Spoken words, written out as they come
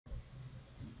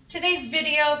Today's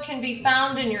video can be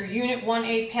found in your Unit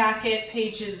 1A packet,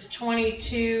 pages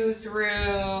 22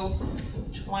 through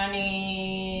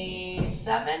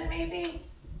 27, maybe?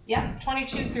 Yeah,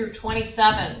 22 through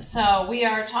 27. So we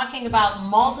are talking about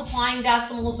multiplying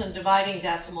decimals and dividing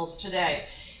decimals today.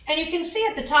 And you can see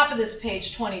at the top of this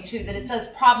page 22 that it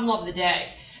says problem of the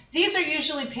day. These are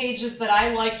usually pages that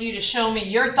I like you to show me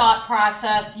your thought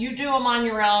process. You do them on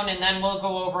your own, and then we'll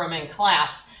go over them in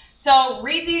class. So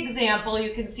read the example.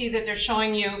 You can see that they're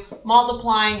showing you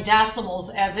multiplying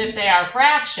decimals as if they are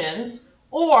fractions,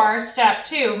 or step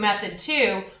 2, method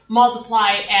 2,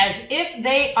 multiply as if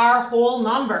they are whole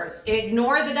numbers.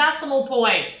 Ignore the decimal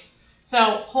points. So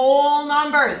whole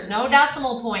numbers, no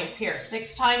decimal points here.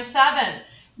 6 times 7.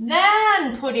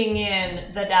 Then putting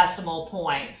in the decimal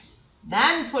points.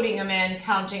 Then putting them in,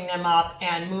 counting them up,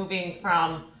 and moving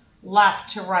from left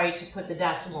to right to put the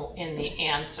decimal in the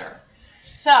answer.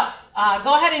 So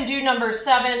go ahead and do number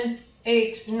 7,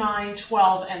 8, 9,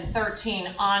 12, and 13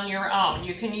 on your own.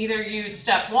 You can either use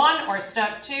step 1 or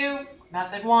step 2,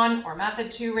 method 1 or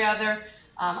method 2 rather.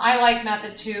 I like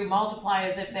method 2, multiply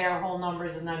as if they are whole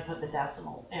numbers and then put the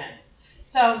decimal in.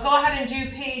 So go ahead and do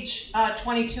page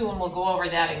 22 and we'll go over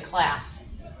that in class.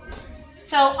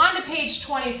 So on to page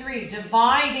 23,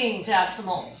 dividing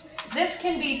decimals. This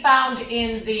can be found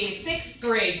in the 6th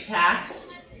grade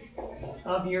text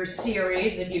of your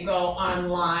series if you go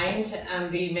online to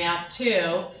MB Math 2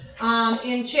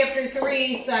 in chapter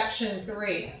 3, section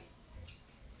 3.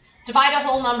 Divide a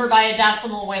whole number by a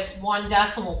decimal with one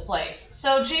decimal place.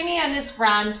 So Jamie and his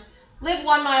friend live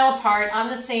 1 mile apart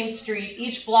on the same street.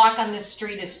 Each block on this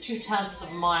street is 2/10 of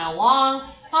a mile long.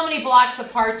 How many blocks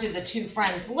apart do the two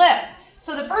friends live?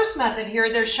 So the first method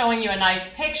here, they're showing you a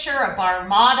nice picture, a bar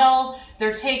model.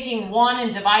 They're taking 1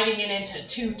 and dividing it into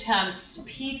 2/10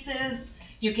 pieces.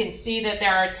 You can see that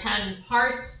there are 10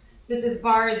 parts that this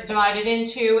bar is divided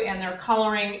into, and they're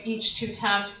coloring each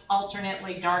 2/10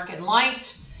 alternately dark and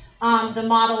light. The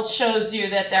model shows you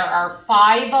that there are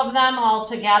 5 of them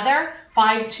altogether,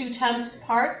 5 2/10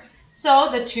 parts. So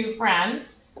the two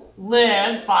friends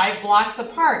live 5 blocks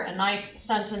apart. A nice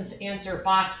sentence answer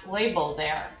box label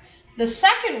there. The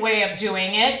second way of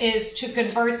doing it is to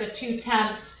convert the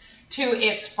 2/10 to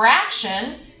its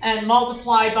fraction and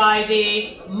multiply by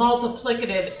the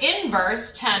multiplicative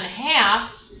inverse,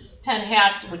 10/2.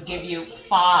 10/2 would give you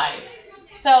 5.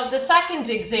 So the second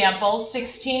example,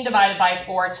 16 divided by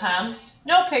 4/10.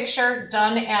 No picture,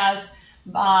 done as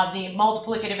the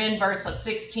multiplicative inverse of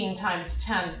 16 times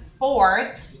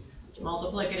 10/4.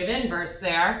 Multiplicative inverse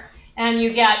there. And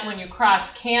you get, when you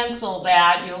cross cancel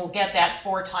that, you'll get that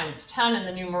 4 times 10 in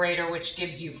the numerator, which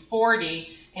gives you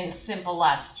 40 in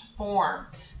simplest form.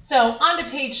 So on to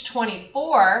page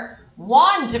 24,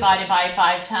 1 divided by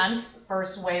 5/10.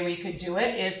 First way we could do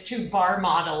it is to bar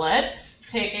model it.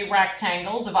 Take a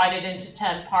rectangle, divide it into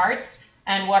 10 parts,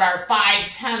 and what are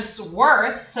 5/10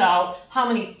 worth? So how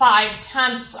many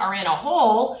 5/10 are in a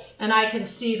whole? And I can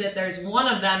see that there's one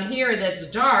of them here that's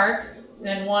dark,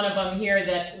 and one of them here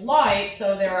that's light,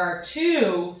 so there are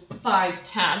 2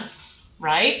 5/10,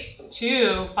 right?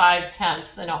 2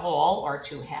 5/10 in a whole, or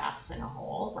 2/2 in a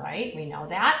whole, right? We know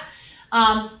that.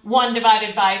 1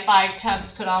 divided by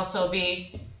 5/10 could also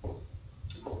be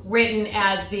written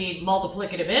as the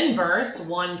multiplicative inverse,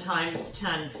 1 times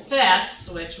 10/5,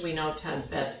 which we know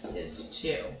 10/5 is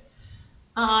 2.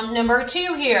 Number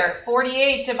 2 here,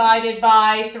 48 divided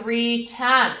by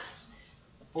 3/10.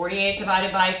 48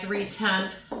 divided by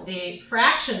 3/10, the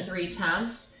fraction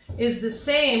 3/10, is the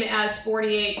same as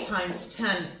 48 times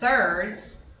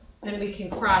 10/3, and we can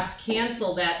cross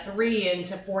cancel that 3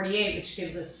 into 48, which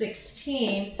gives us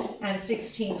 16, and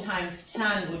 16 times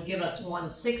 10 would give us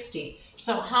 160.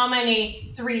 So how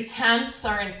many 3/10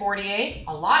 are in 48?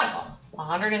 A lot of them,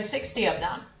 160 of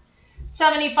them.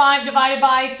 75 divided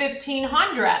by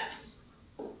 15/100.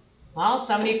 Well,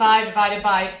 75 divided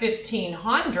by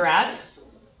 15/100.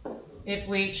 If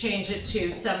we change it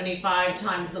to 75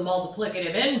 times the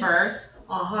multiplicative inverse,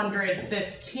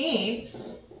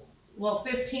 115ths. Well,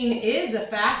 15 is a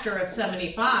factor of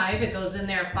 75. It goes in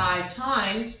there 5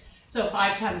 times. So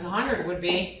 5 times 100 would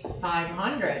be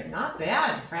 500. Not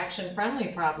bad. Fraction-friendly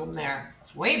problem there.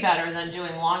 Way better than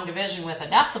doing long division with a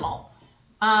decimal.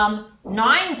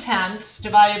 9/10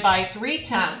 divided by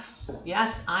 3/10.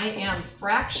 Yes, I am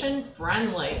fraction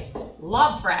friendly.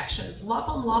 Love fractions. Love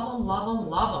them, love them, love them,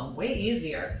 love them. Way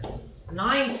easier.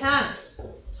 9/10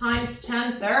 times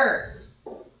 10/3.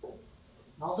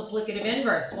 Multiplicative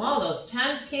inverse. Well, those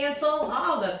 10s cancel.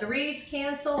 Oh, the 3s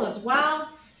cancel as well.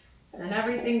 And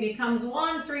everything becomes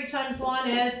 1. 3 times 1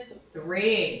 is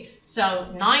 3. So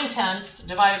 9/10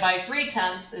 divided by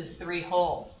 3/10 is 3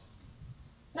 wholes.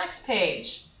 Next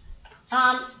page.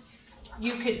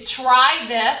 You could try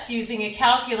this using a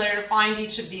calculator to find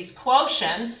each of these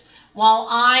quotients. While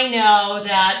I know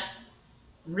that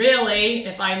really,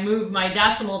 if I move my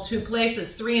decimal 2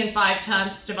 places, 3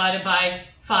 5/10 divided by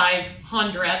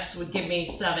 5/100 would give me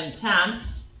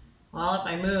 7/10. Well, if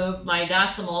I move my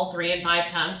decimal, 3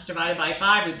 5/10 divided by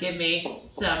 5 would give me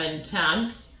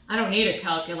 7/10. I don't need a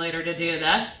calculator to do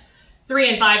this.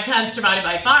 3 5/10 divided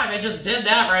by 5, I just did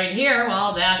that right here.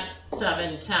 Well, that's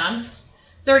 7/10.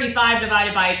 35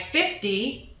 divided by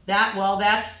 50,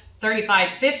 that's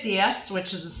 35/50ths,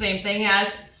 which is the same thing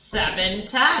as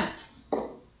 7/10.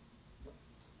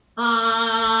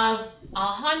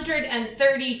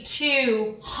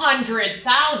 132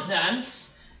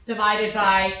 hundred-thousandths divided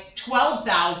by 12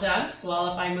 thousandths.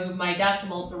 Well, if I move my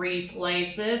decimal 3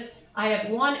 places, I have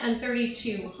 1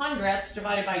 32 hundredths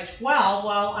divided by 12.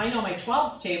 Well, I know my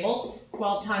 12s tables.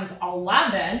 12 times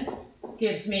 11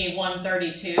 gives me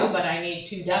 132, but I need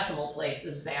 2 decimal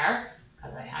places there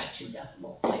because I had 2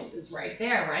 decimal places right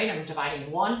there, right? I'm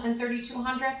dividing 1 32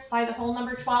 hundredths by the whole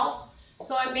number 12.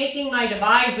 So I'm making my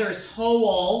divisors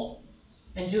whole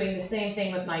and doing the same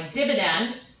thing with my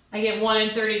dividend. I get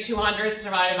 1 32 hundredths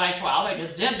divided by 12. I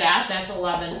just did that. That's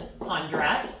 11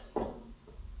 hundredths.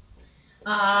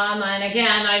 And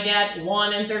again, I get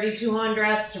 1 32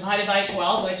 hundredths divided by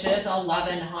 12, which is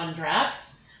 11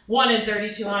 hundredths. 1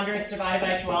 32 hundredths divided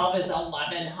by 12 is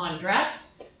 11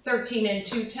 hundredths. 13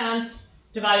 2/10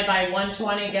 divided by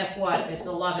 120, guess what? It's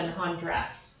 11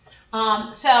 hundredths.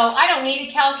 So I don't need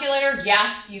a calculator.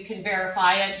 Yes, you can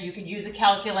verify it. You could use a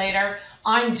calculator.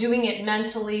 I'm doing it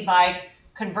mentally by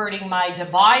converting my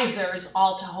divisors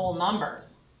all to whole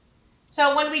numbers.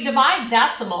 So when we divide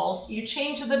decimals, you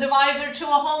change the divisor to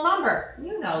a whole number.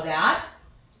 You know that.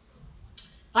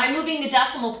 By moving the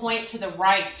decimal point to the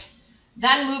right,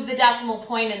 then move the decimal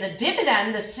point in the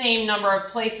dividend the same number of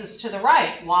places to the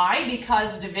right. Why?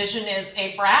 Because division is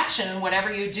a fraction. Whatever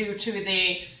you do to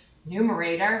the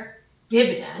numerator,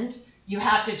 dividend, you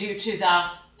have to do to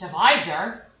the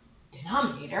divisor,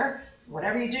 denominator. So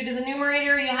whatever you do to the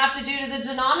numerator, you have to do to the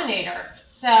denominator.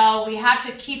 So we have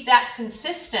to keep that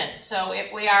consistent. So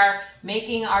if we are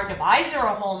making our divisor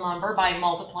a whole number by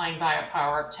multiplying by a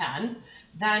power of 10,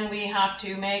 then we have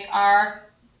to make our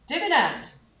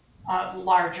dividend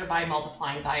larger by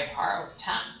multiplying by a power of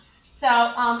 10. So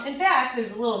in fact,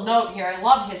 there's a little note here. I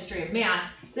love history of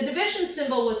math. The division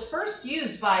symbol was first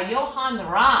used by Johann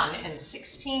Rahn in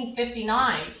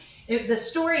 1659. The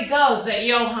story goes that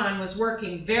Johann was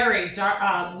working very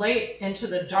late into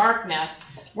the darkness,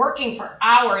 working for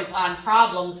hours on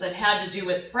problems that had to do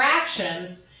with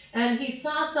fractions, and he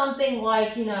saw something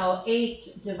like, 8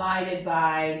 divided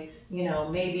by,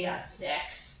 maybe a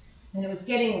 6. And it was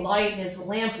getting light, and his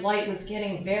lamp light was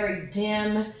getting very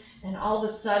dim. And all of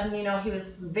a sudden, he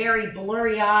was very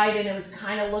blurry-eyed, and it was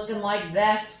kind of looking like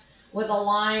this with a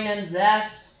line and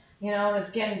this, it was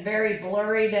getting very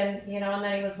blurred, and, and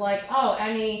then he was like, oh,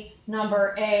 any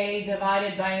number A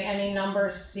divided by any number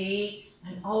C,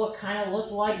 and oh, it kind of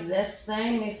looked like this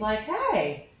thing. And he's like,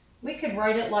 hey, we could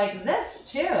write it like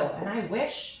this, too. And I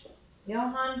wish,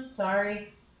 Johann,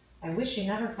 sorry, I wish you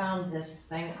never found this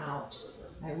thing out.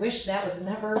 I wish that was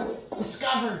never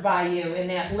discovered by you in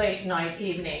that late night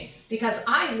evening, because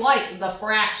I like the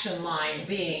fraction line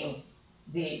being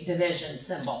the division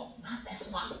symbol, not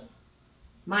this one.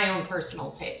 My own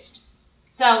personal taste.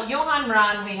 So Johann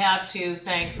Rahn we have to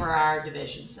thank for our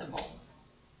division symbol.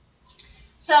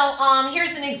 So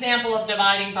here's an example of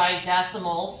dividing by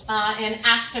decimals. An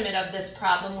estimate of this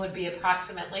problem would be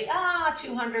approximately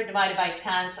 200 divided by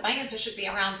 10. So my answer should be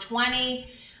around 20.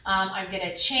 I'm going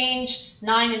to change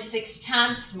 9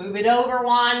 6/10, move it over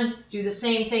 1, do the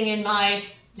same thing in my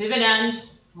dividend,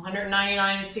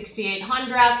 199 68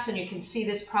 hundredths, and you can see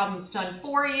this problem's done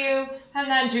for you. And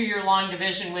then do your long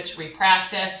division, which we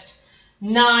practiced.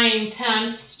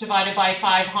 9/10 divided by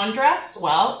 5 hundredths.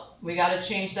 Well, we got to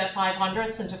change that 5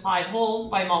 hundredths into 5 wholes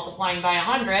by multiplying by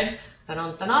 100.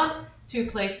 Ta-dun-ta-dun.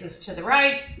 2 places to the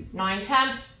right.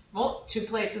 9/10. Well, 2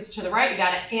 places to the right. You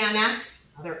got to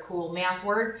annex. Another cool math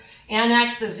word.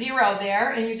 Annex a 0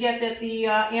 there, and you get that the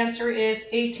answer is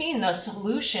 18. The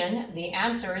solution, the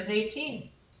answer is 18.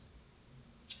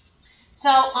 So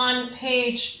on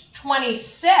page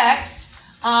 26,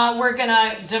 we're going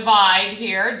to divide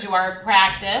here, do our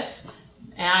practice,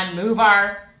 and move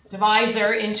our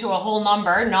divisor into a whole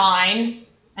number, 9,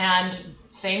 and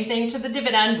same thing to the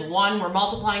dividend, 1, we're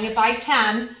multiplying it by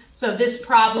 10. So this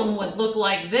problem would look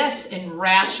like this in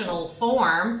rational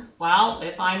form. Well,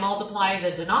 if I multiply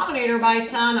the denominator by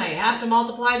 10, I have to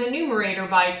multiply the numerator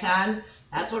by 10.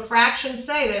 That's what fractions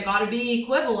say. They've got to be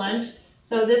equivalent.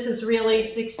 So this is really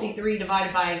 63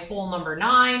 divided by whole number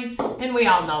 9. And we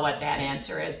all know what that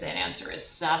answer is. That answer is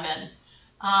 7.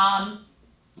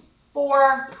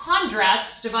 4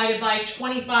 hundredths divided by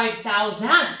 25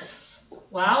 thousandths.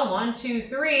 Well, 1, 2,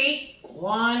 3.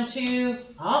 1, 2,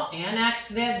 oh, annex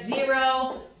that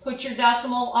 0. Put your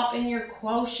decimal up in your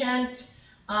quotient.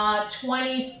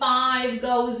 25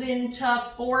 goes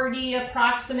into 40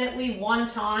 approximately one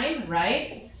time,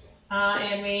 right?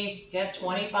 And we get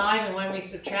 25, and when we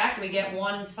subtract, we get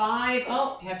 1, 5.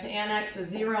 Oh, have to annex a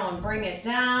 0 and bring it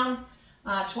down.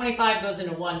 25 goes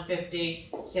into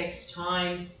 150 6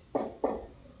 times.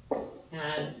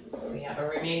 And we have a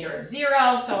remainder of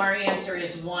 0, so our answer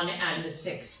is 1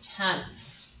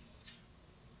 6/10.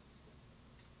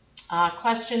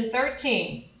 Question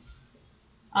 13.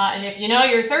 And if you know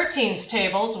your 13s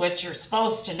tables, which you're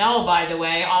supposed to know, by the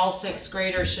way, all 6th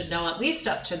graders should know at least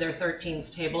up to their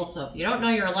 13s tables. So if you don't know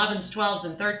your 11s, 12s,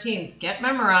 and 13s, get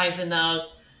memorizing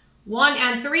those. 1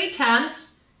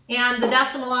 3/10, and the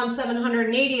decimal on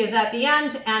 780 is at the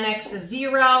end. Annex a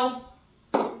 0.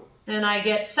 And I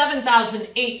get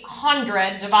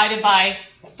 7,800 divided by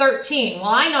 13. Well,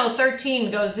 I know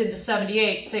 13 goes into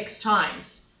 78 6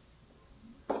 times.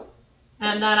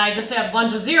 And then I just have a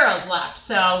bunch of zeros left.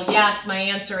 So yes, my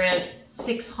answer is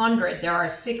 600. There are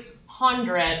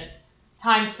 600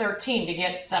 times 13 to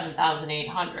get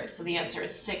 7,800. So the answer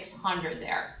is 600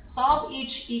 there. Solve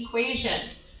each equation.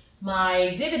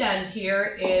 My dividend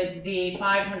here is the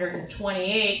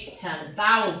 528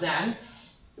 10,000ths.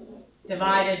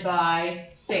 Divided by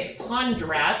 6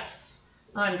 hundredths.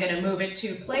 I'm going to move it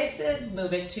 2 places,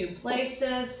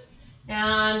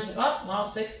 and, oh, well,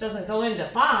 6 doesn't go into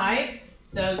 5,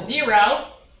 so 0.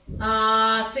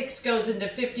 6 goes into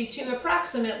 52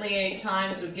 approximately 8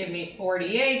 times would give me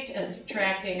 48, and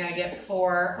subtracting I get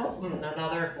 4, oh,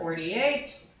 another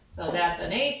 48, so that's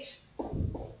an 8,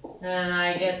 and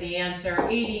I get the answer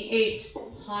 88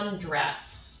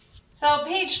 hundredths. So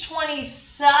page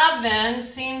 27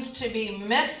 seems to be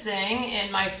missing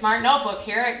in my smart notebook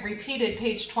here. I repeated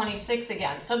page 26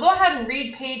 again. So go ahead and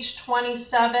read page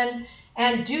 27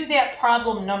 and do that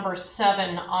problem number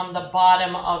 7 on the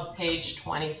bottom of page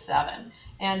 27.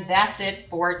 And that's it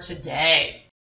for today.